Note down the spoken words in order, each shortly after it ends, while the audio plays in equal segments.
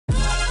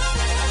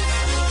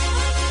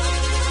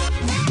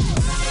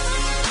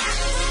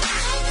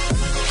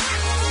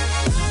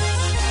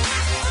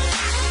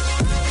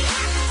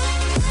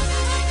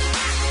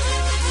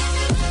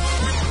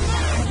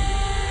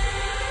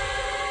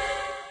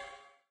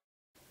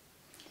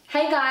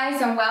Hey guys,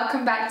 and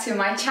welcome back to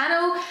my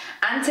channel,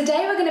 and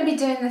today we're going to be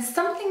doing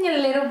something a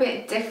little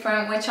bit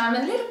different, which I'm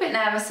a little bit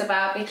nervous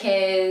about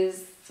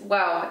because,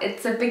 well,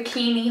 it's a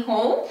bikini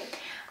haul.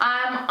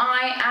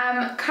 I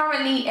am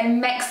currently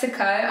in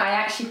Mexico. I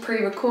actually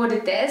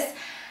pre-recorded this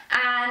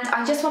and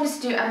I just wanted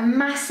to do a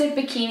massive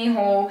bikini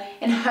haul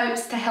in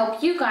hopes to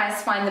help you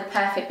guys find the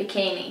perfect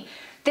bikini.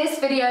 This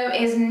video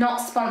is not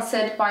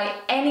sponsored by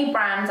any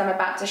brands I'm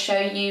about to show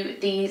you.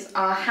 These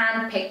are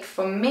handpicked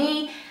from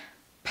me,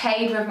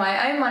 paid with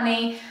my own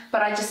money,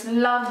 but I just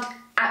loved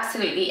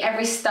absolutely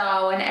every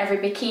style and every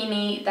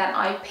bikini that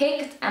I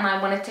picked, and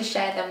I wanted to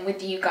share them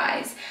with you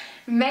guys.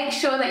 Make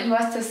sure that you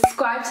are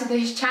subscribed to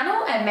this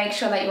channel and make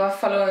sure that you are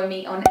following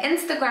me on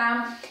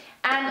Instagram.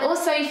 And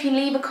also, if you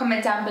leave a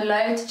comment down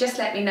below to just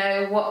let me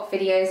know what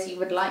videos you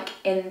would like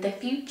in the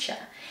future.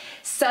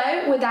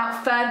 So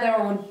without further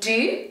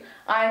ado,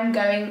 I'm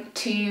going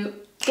to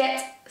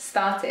get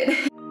started.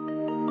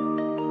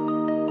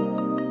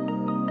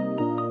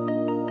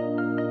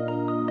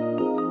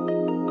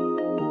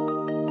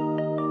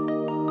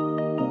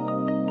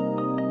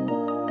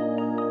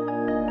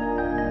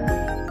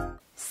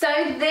 So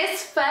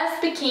this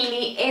first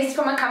bikini is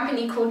from a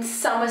company called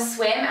Summer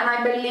Swim, and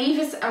I believe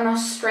it's an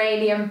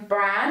Australian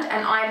brand,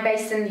 and I'm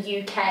based in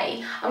the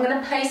UK. I'm going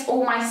to place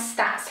all my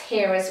stats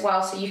here as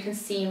well so you can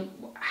see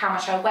how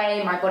much I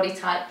weigh, my body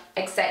type,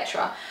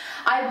 etc.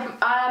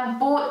 I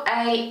bought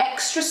a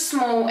extra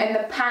small in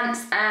the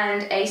pants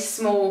and a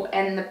small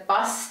in the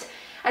bust.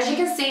 As you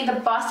can see, the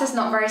bust is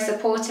not very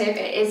supportive,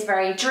 it is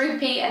very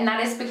droopy, and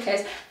that is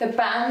because the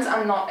bands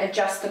are not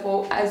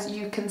adjustable. As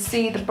you can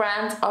see, the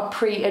bands are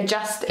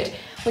pre-adjusted,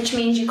 which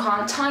means you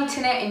can't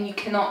tighten it and you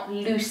cannot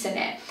loosen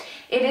it.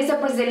 It is a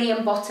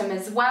Brazilian bottom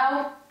as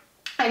well,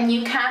 and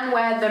you can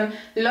wear them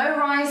low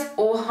rise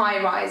or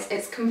high rise.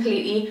 It's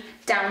completely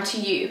down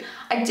to you.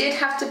 I did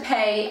have to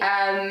pay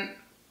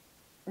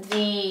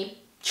the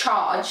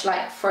charge,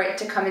 like for it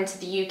to come into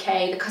the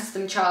UK, the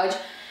custom charge,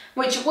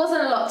 which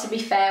wasn't a lot, to be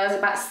fair. It was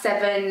about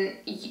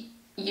 £7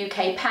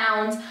 UK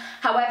pounds.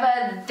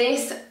 However,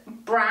 this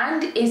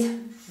brand is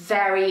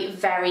very,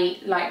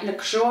 very like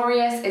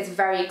luxurious. It's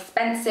very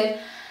expensive,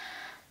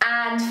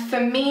 and for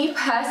me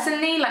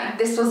personally, like,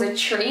 this was a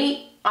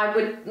treat. I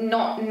would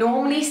not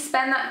normally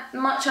spend that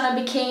much on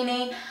a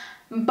bikini,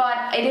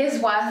 but it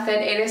is worth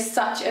it. It is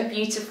such a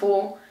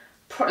beautiful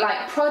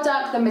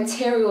product. The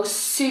material is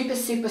super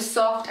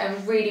soft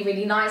and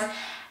really nice.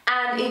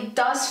 And it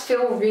does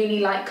feel really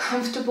like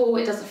comfortable,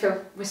 it doesn't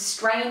feel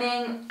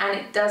restraining, and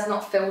it does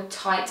not feel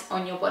tight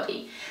on your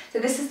body. So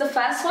this is the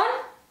first one,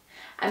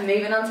 and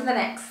moving on to the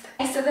next.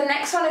 So the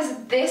next one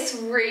is this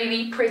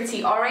really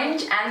pretty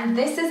orange, and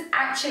this is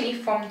actually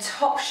from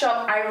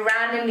Topshop. I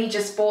randomly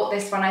just bought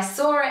this when I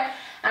saw it,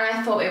 and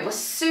I thought it was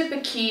super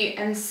cute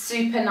and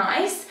super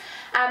nice.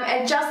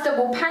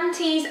 Adjustable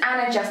panties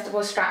and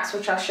adjustable straps,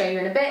 which I'll show you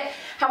in a bit.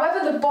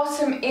 However, the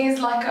bottom is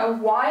like a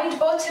wide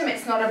bottom.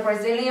 It's not a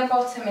Brazilian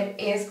bottom, it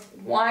is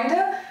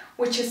wider,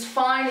 which is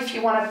fine if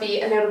you want to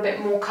be a little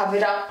bit more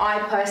covered up. I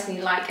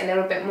personally like a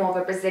little bit more of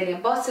a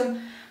Brazilian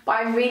bottom, but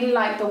I really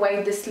like the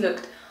way this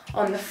looked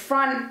on the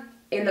front.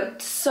 It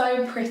looked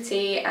so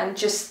pretty, and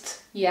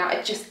just, yeah,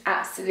 I just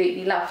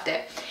absolutely loved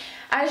it.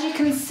 As you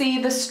can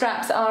see, the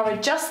straps are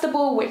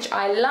adjustable, which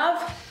I love,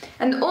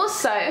 and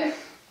also,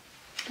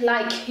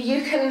 like,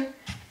 you can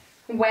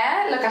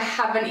wear, look, I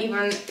haven't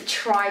even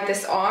tried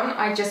this on.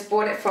 I just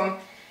bought it from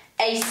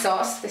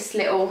ASOS, this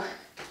little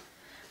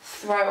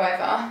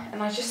throwover,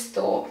 and I just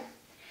thought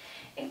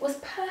it was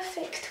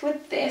perfect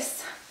with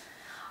this.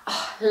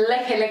 Oh,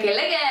 looky like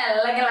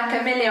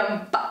 $1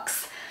 million.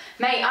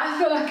 Mate, I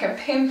feel like a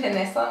pimp in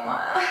this. I'm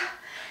like,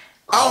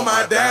 all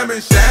my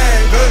diamonds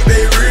shine, cause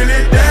they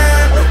really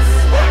diamonds.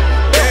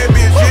 That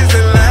bitch is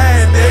a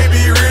line, they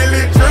be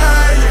really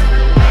trying.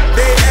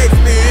 They ask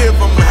me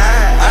if I'm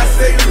high, I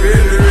say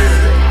really.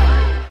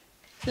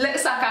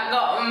 Looks like I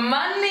got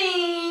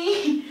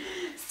money.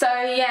 So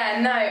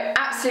yeah, no,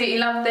 absolutely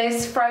love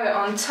this. Throw it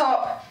on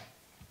top,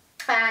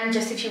 and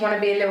just if you want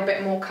to be a little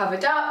bit more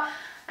covered up,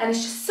 and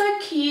it's just so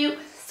cute,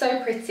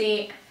 so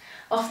pretty.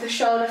 Off the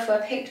shoulder for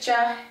a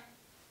picture,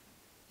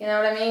 you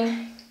know what I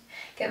mean?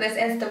 Get those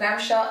Instagram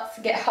shots,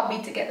 get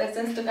hubby to get those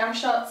Instagram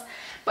shots.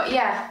 But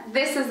yeah,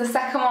 this is the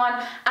second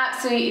one.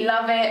 Absolutely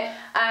love it.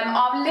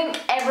 I'll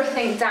link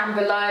everything down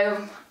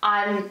below.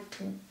 I'm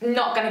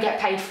not going to get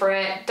paid for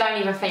it.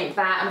 Don't even think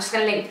that. I'm just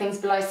going to link things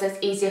below so it's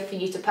easier for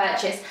you to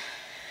purchase.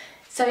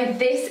 So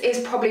this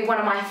is probably one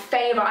of my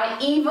favourite.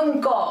 I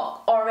even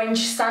got orange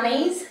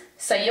sunnies.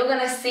 So you're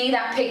going to see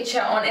that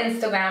picture on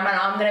Instagram, and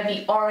I'm going to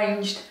be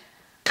oranged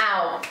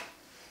out.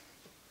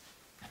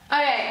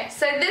 Okay,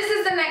 so this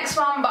is the next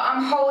one, but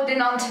I'm holding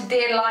on to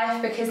dear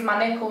life because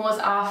my nipples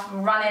are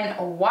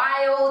running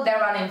wild, they're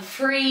running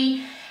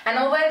free. And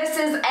although this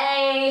is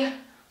a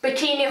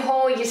bikini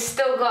haul, you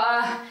still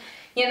gotta,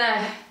 you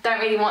know,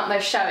 don't really want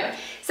those showing.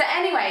 So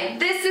anyway,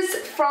 this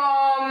is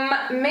from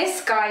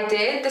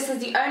Missguided. This is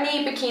the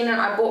only bikini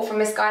I bought from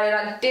Missguided.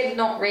 I did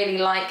not really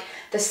like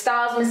the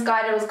styles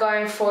Missguided was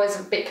going for. It's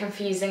a bit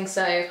confusing,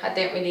 so I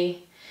didn't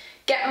really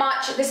get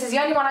much. This is the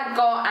only one I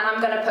got, and I'm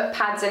gonna put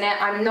pads in it.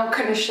 I'm not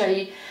gonna show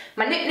you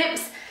my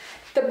nips.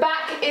 The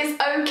back is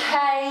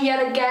okay, yet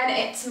again,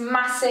 it's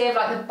massive.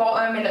 Like the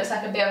bottom, it looks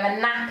like a bit of a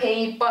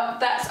nappy, but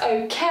that's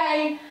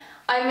okay.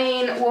 I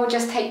mean, we'll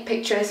just take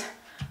pictures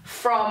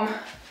from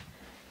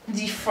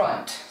the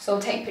front. So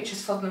we'll take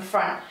pictures from the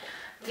front.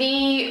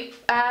 The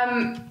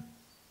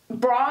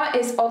bra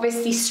is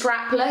obviously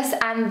strapless,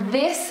 and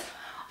this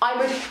I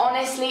would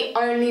honestly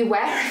only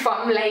wear if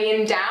I'm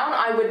laying down.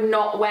 I would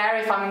not wear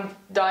if I'm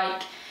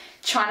like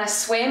trying to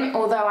swim,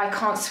 although I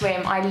can't swim.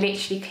 I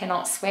literally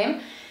cannot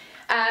swim.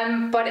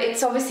 But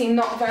it's obviously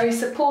not very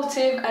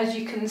supportive, as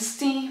you can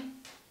see.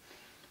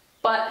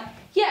 But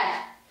yeah,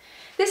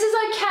 this is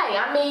okay.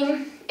 I mean,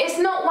 it's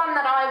not one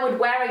that I would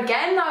wear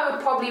again. I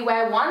would probably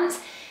wear once.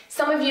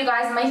 Some of you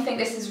guys may think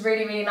this is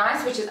really, really nice,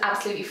 which is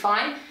absolutely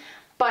fine.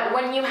 But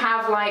when you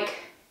have like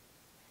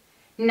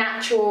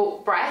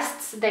natural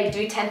breasts, they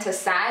do tend to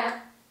sag.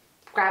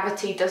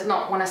 Gravity does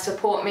not want to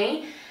support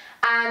me.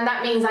 And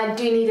that means I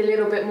do need a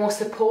little bit more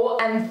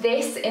support. And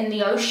this in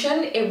the ocean,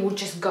 it will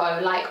just go.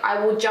 Like I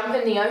will jump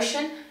in the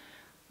ocean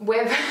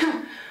with,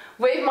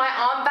 with my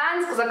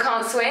armbands because I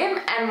can't swim,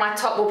 and my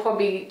top will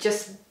probably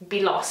just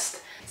be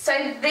lost. So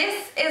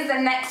this is the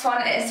next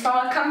one. It's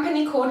from a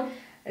company called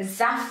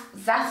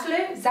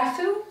Zaful,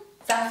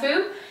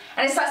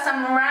 and it's like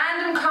some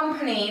random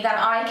company that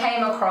I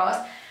came across.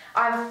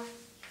 I've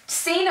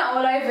seen it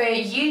all over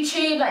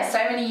YouTube, like so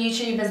many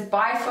YouTubers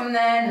buy from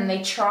them and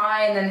they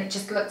try, and then it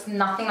just looks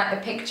nothing like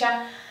the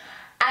picture.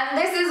 And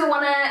this is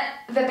one of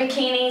the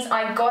bikinis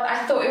I got.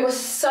 I thought it was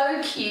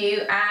so cute,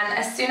 and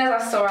as soon as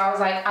I saw it, I was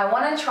like, I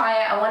want to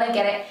try it, I want to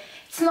get it.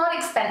 It's not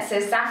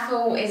expensive.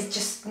 Zaful is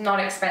just not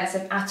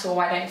expensive at all,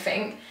 I don't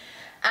think.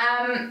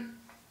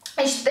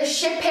 The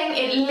shipping,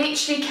 it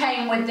literally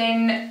came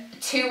within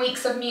 2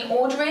 weeks of me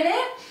ordering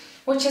it,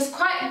 which is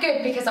quite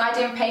good because I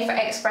didn't pay for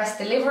express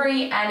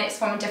delivery, and it's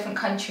from a different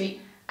country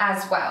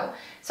as well.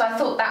 So I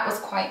thought that was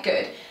quite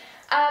good.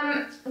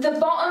 The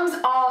bottoms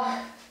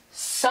are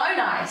so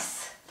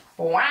nice.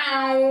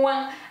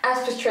 Wow,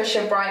 as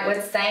Patricia Bright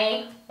would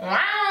say,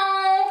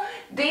 wow.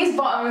 These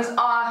bottoms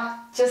are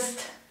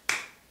just,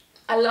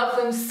 I love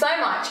them so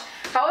much.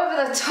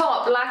 However, the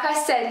top, like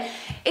I said,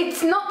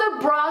 it's not the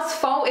bra's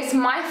fault, it's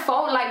my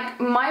fault. Like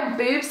my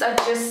boobs are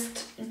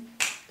just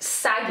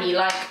saggy.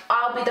 Like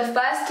I'll be the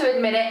first to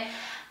admit it.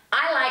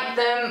 I like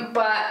them,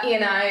 but you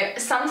know,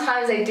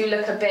 sometimes they do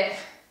look a bit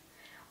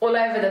all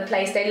over the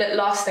place. They look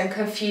lost and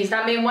confused.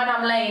 I mean, when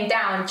I'm laying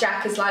down,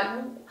 Jack is like,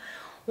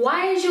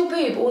 why is your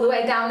boob all the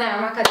way down there?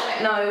 I'm like, I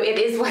don't know, it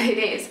is what it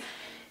is.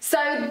 So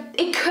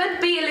it could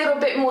be a little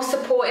bit more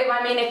supportive.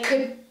 I mean, it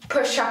could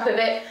push up a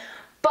bit,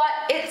 but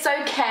it's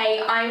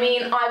okay. I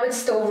mean, I would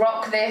still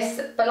rock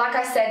this, but like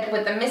I said,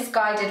 with the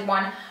misguided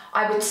one,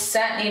 I would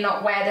certainly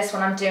not wear this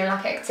when I'm doing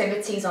like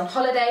activities on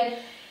holiday.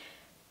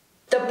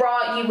 The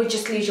bra, you would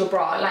just lose your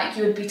bra, like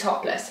you would be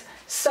topless.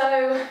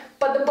 So,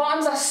 but the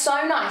bottoms are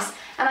so nice.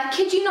 And I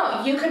kid you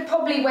not, you could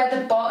probably wear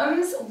the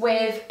bottoms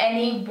with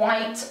any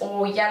white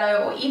or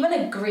yellow or even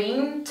a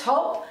green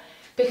top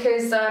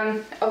because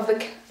of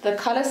the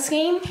color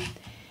scheme.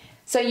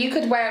 So you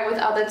could wear it with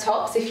other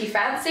tops if you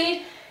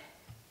fancied.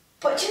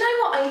 But you know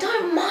what, I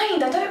don't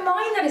mind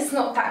that it's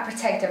not that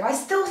protective. I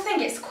still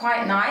think it's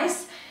quite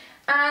nice.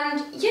 And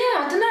yeah,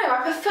 I don't know,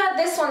 I prefer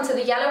this one to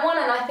the yellow one,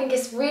 and I think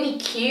it's really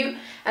cute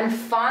and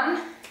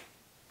fun.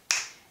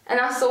 And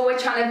that's all we're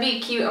trying to be,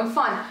 cute and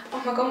fun.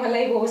 Oh my god, my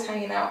label was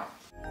hanging out.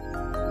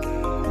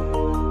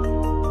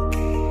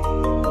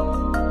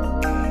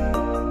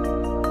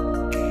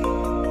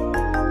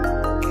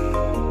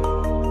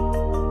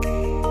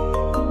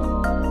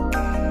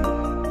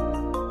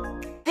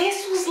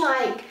 This was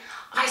like,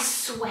 I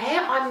swear,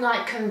 I'm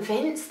like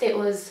convinced it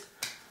was,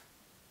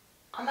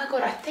 oh my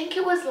god, I think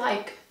it was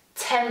like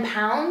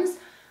 £10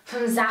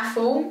 from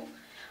Zaful.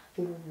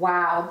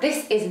 Wow,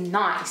 this is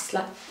nice.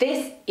 Like,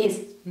 this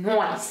is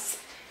nice.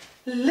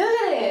 Look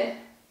at it.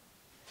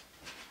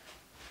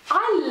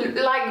 I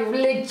like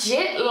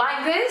legit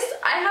like this.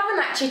 I haven't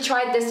actually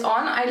tried this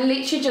on. I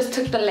literally just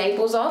took the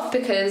labels off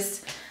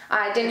because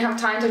I didn't have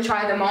time to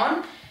try them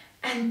on.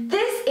 And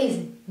this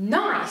is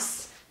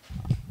nice.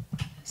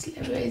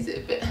 Let's raise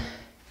it a bit.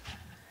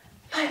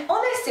 Like,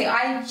 honestly,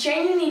 I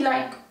genuinely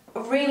like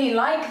really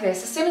like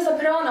this. As soon as I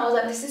put it on, I was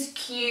like, this is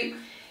cute.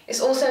 It's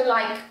also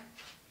like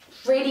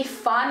really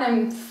fun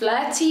and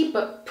flirty,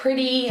 but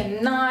pretty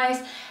and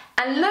nice.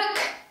 And look,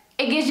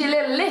 it gives you a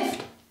little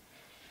lift.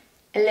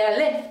 A little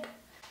lift.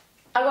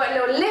 I got a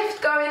little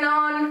lift going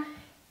on.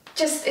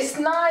 Just, it's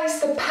nice.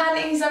 The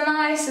panties are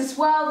nice as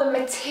well. The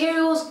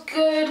material's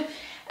good.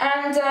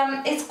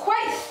 And it's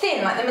quite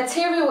thin, like the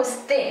material is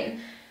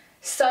thin.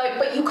 So,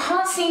 but you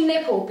can't see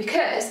nipple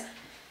because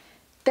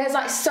there's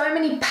like so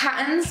many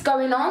patterns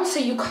going on, so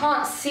you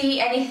can't see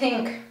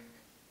anything,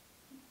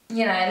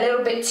 you know, a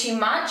little bit too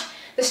much.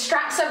 The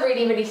straps are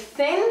really, really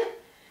thin,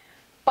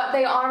 but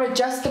they are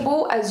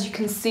adjustable. As you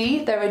can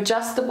see, they're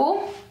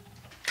adjustable,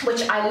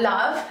 which I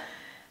love.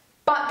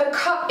 But the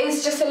cup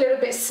is just a little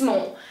bit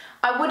small.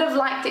 I would have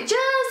liked it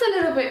just a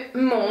little bit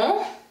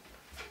more,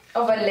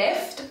 of a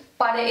lift,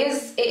 but it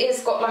is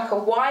got like a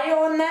wire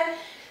on there,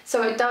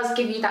 so it does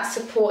give you that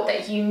support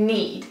that you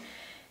need.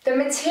 The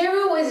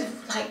material is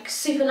like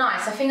super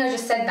nice. I think I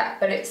just said that,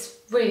 but it's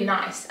really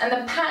nice. And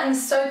the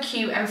pattern's so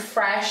cute and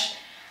fresh.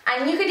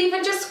 And you could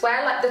even just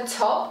wear like the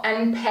top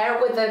and pair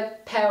it with a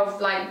pair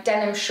of like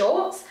denim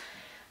shorts.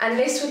 And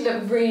this would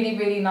look really,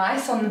 really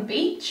nice on the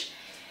beach.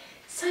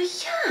 So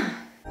yeah.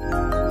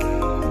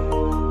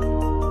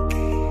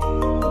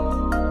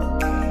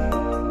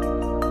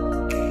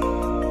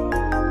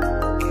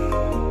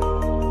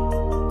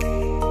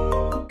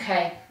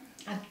 Okay,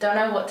 I don't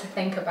know what to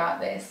think about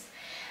this.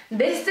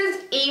 This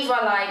is either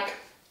like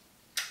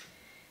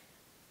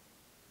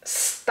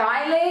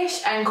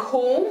stylish and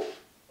cool,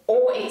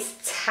 or it's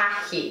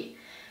tacky.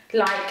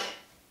 Like,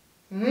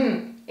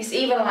 it's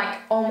either like,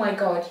 oh my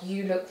god,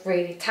 you look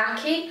really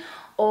tacky,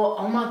 or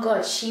oh my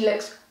god, she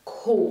looks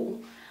cool.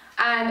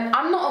 And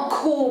I'm not a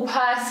cool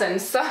person,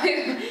 so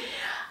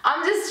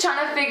I'm just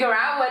trying to figure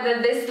out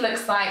whether this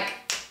looks like,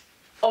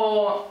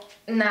 or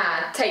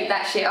nah, take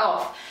that shit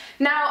off.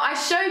 Now I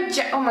showed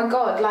oh my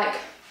god, like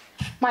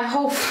my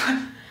whole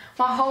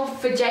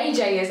for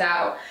JJ is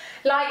out.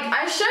 Like,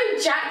 I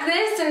showed Jack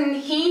this and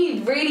he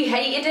really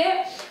hated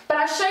it, but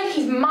I showed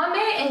his mum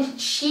it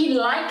and she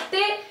liked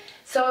it,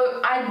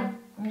 so I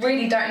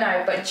really don't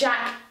know. But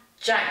Jack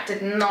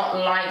did not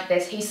like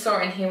this. He saw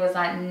it and he was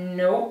like,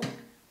 nope,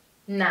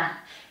 nah,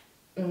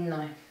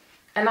 no.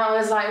 And I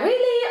was like,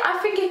 really? I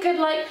think it could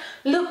like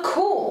look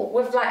cool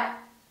with like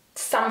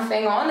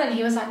something on. And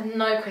he was like,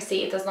 no,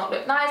 Chrissy, it does not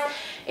look nice.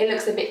 It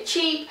looks a bit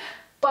cheap,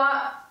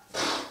 but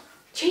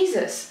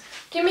Jesus,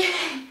 give me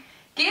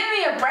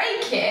a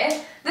break here.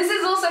 This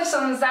is also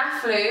some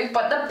Zaful,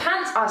 but the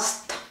pants are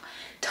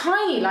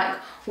tiny. Like,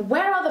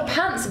 where are the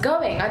pants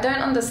going? I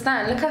don't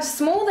understand. Look how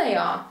small they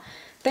are.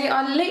 They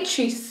are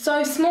literally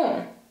so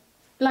small.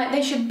 Like,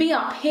 they should be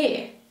up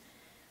here,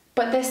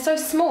 but they're so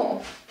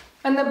small.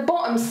 And the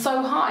bottom's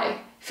so high.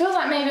 Feels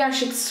like maybe I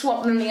should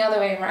swap them the other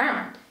way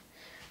around.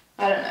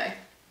 I don't know,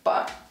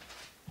 but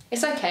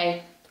it's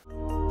okay.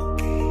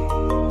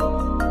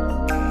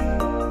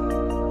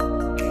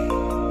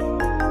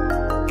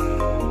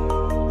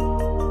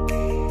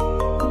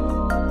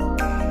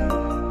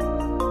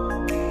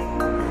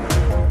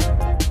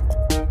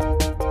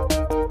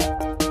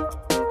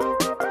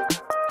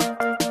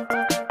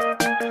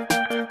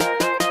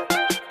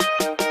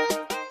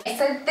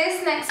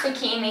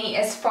 Bikini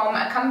is from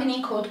a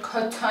company called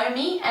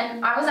Kotomi,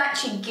 and I was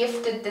actually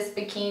gifted this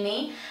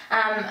bikini.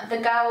 The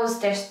girls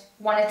just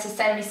wanted to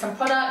send me some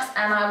products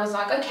and I was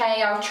like,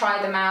 okay, I'll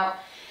try them out.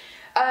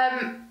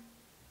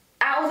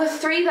 Out of the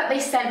 3 that they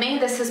sent me,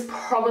 this is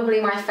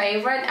probably my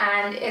favorite,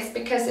 and it's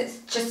because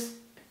it's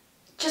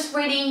just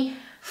really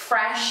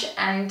fresh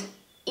and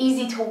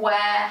easy to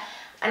wear.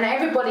 And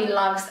everybody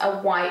loves a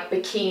white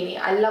bikini.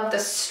 I love the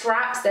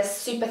straps, they're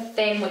super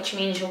thin, which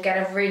means you'll get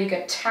a really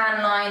good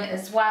tan line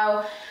as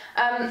well.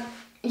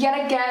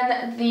 Yet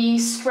again, the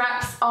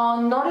straps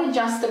are not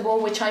adjustable,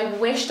 which I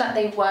wish that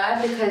they were,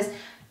 because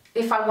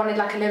if I wanted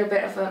like a little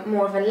bit of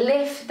more of a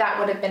lift, that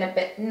would have been a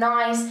bit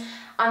nice.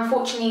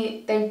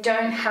 Unfortunately, they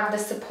don't have the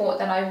support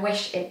that I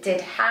wish it did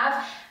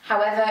have.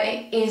 However,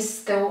 it is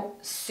still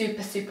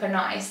super, super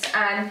nice.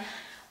 And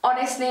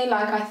honestly,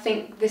 like, I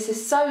think this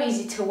is so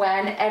easy to wear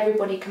and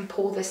everybody can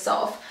pull this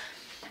off.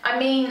 I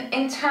mean,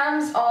 in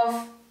terms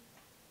of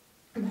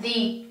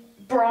the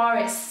bra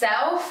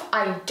itself,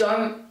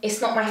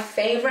 it's not my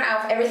favorite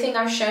out of everything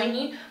I've shown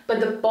you, but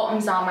the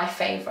bottoms are my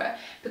favorite,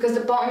 because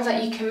the bottoms,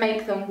 that you can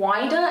make them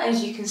wider,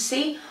 as you can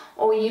see,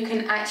 or you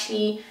can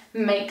actually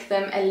make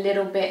them a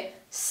little bit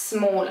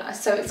smaller,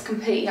 so it's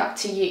completely up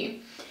to you.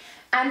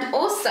 And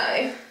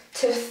also,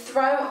 to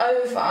throw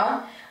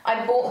over,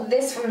 I bought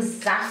this from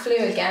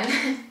Zaful again.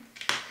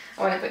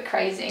 I went a bit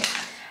crazy.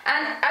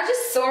 And I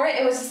just saw it,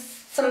 it was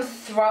some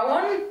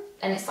throw-on,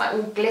 and it's like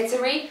all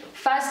glittery.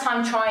 First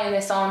time trying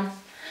this on.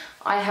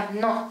 I have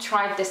not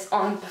tried this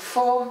on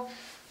before.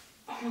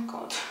 Oh my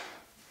god.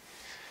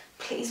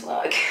 Please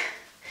work.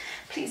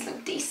 Please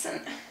look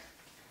decent.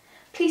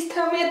 Please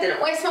tell me I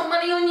didn't waste my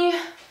money on you.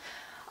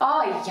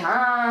 Oh,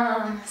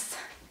 yes.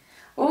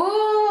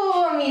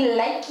 Oh, me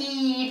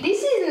likey.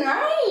 This is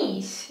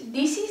nice.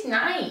 This is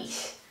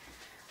nice.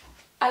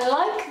 I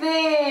like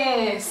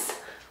this.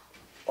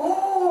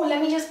 Oh, let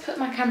me just put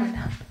my camera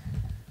down.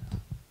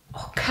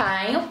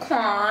 Okay,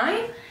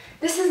 okay.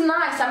 This is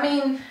nice. I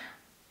mean,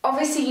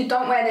 obviously you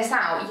don't wear this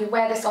out. You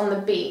wear this on the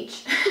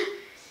beach.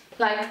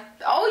 Like,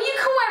 oh, you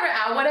can wear it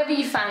out, whatever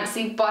you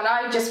fancy, but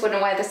I just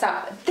wouldn't wear this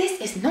out. But this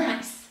is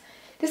nice.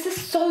 This is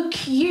so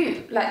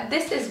cute. Like,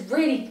 this is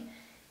really,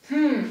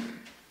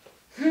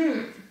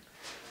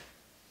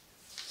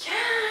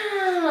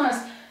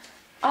 Yes.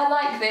 I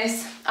like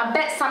this. I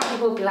bet some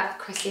people will be like,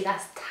 Chrissy,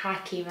 that's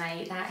tacky,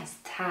 mate. That is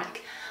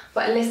tack.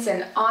 But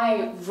listen,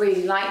 I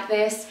really like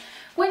this.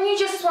 When you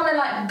just want to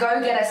like go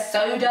get a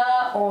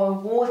soda or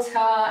water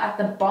at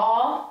the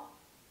bar,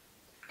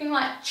 you can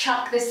like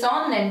chuck this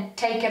on and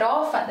take it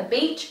off at the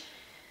beach.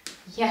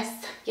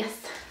 Yes,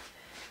 yes,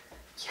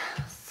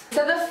 yes.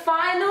 So the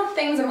final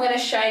things I'm going to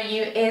show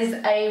you is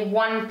a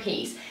one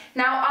piece.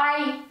 Now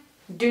I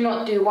do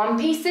not do one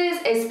pieces,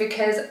 it's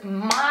because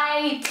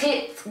my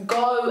tits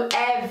go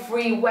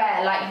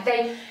everywhere. Like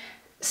they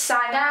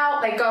sag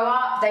out, they go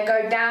up, they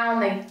go down,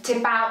 they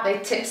tip out, they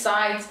tip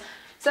sides.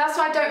 So that's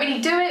why I don't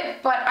really do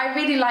it, but I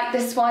really like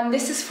this one.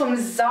 This is from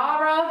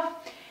Zara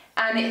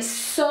and it's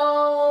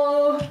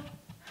so, oh,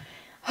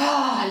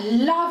 I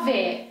love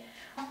it.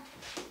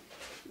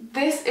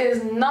 This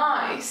is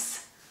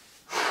nice.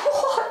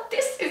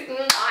 This is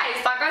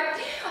nice.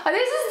 Like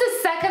this is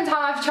the second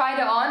time I've tried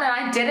it on and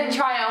I didn't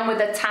try it on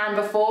with a tan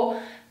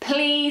before.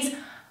 Please,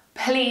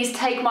 please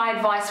take my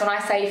advice when I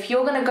say if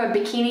you're gonna go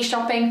bikini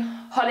shopping,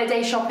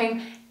 holiday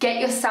shopping,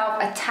 get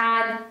yourself a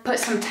tan, put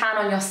some tan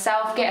on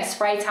yourself, get a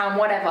spray tan,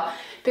 whatever.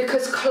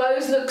 Because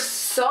clothes look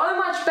so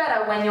much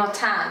better when you're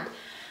tanned.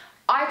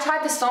 I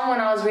tried this on when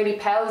I was really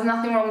pale. There's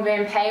nothing wrong with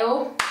being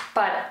pale,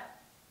 but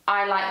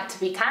I like to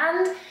be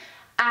tanned.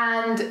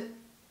 And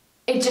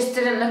it just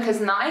didn't look as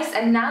nice,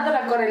 and now that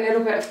I've got a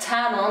little bit of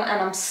tan on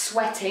and I'm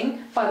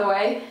sweating, by the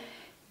way,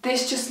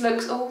 this just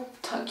looks, oh,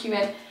 tuck you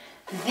in,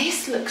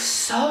 this looks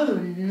so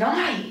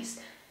nice.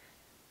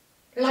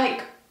 Like,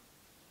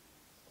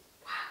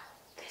 wow,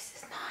 this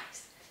is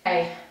nice.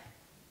 Hey,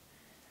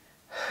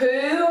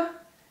 who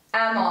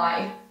am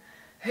I?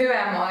 Who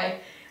am I?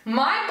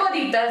 My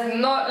body does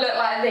not look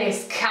like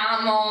this,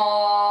 come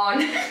on.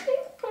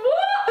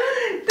 What?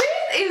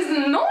 This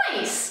is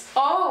nice.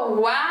 Oh,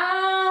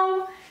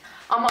 wow.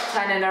 I'm not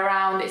turning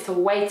around, it's a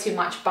way too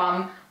much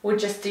bum. We'll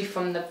just do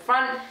from the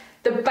front.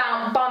 The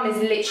bum is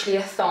literally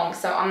a thong,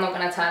 so I'm not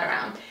gonna turn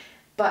around.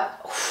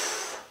 But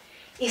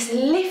it's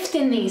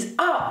lifting these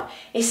up.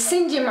 It's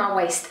singeing my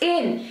waist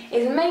in.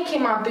 It's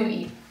making my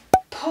booty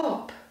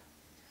pop.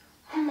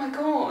 Oh my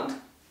God.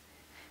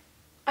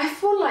 I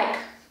feel like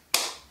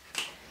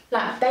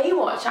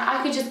Baywatch.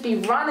 I could just be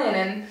running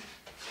and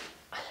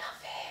I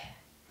love it.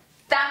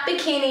 That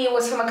bikini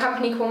was from a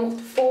company called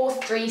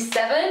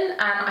 437 and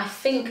I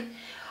think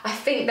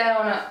they're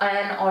on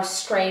an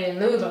Australian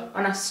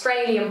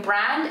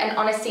brand, and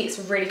honestly it's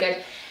really good.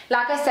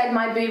 Like I said,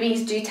 my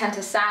boobies do tend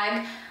to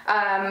sag.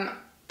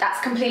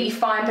 That's completely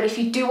fine, but if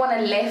you do want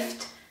to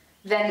lift,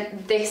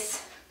 then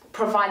this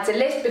provides a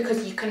lift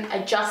because you can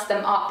adjust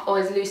them up or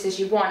as loose as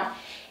you want.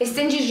 It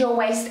cinches your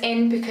waist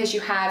in because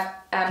you have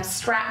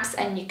straps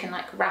and you can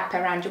like wrap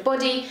around your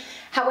body.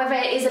 However,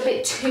 it is a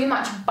bit too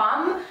much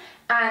bum,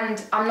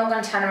 and I'm not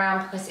going to turn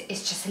around because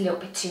it's just a little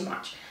bit too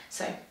much.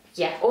 So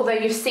yeah, although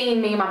you've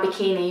seen me in my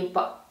bikini,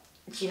 but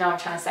you know what I'm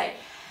trying to say.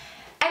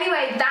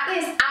 Anyway, that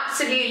is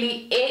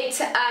absolutely it.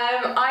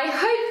 I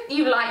hope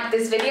you liked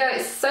this video.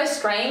 It's so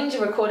strange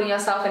recording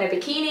yourself in a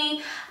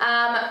bikini.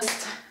 I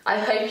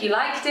hope you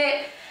liked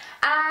it.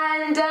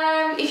 And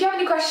if you have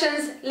any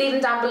questions, leave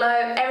them down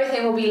below.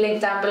 Everything will be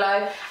linked down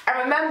below. And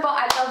remember,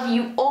 I love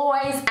you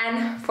always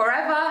and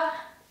forever.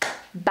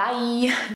 Bye.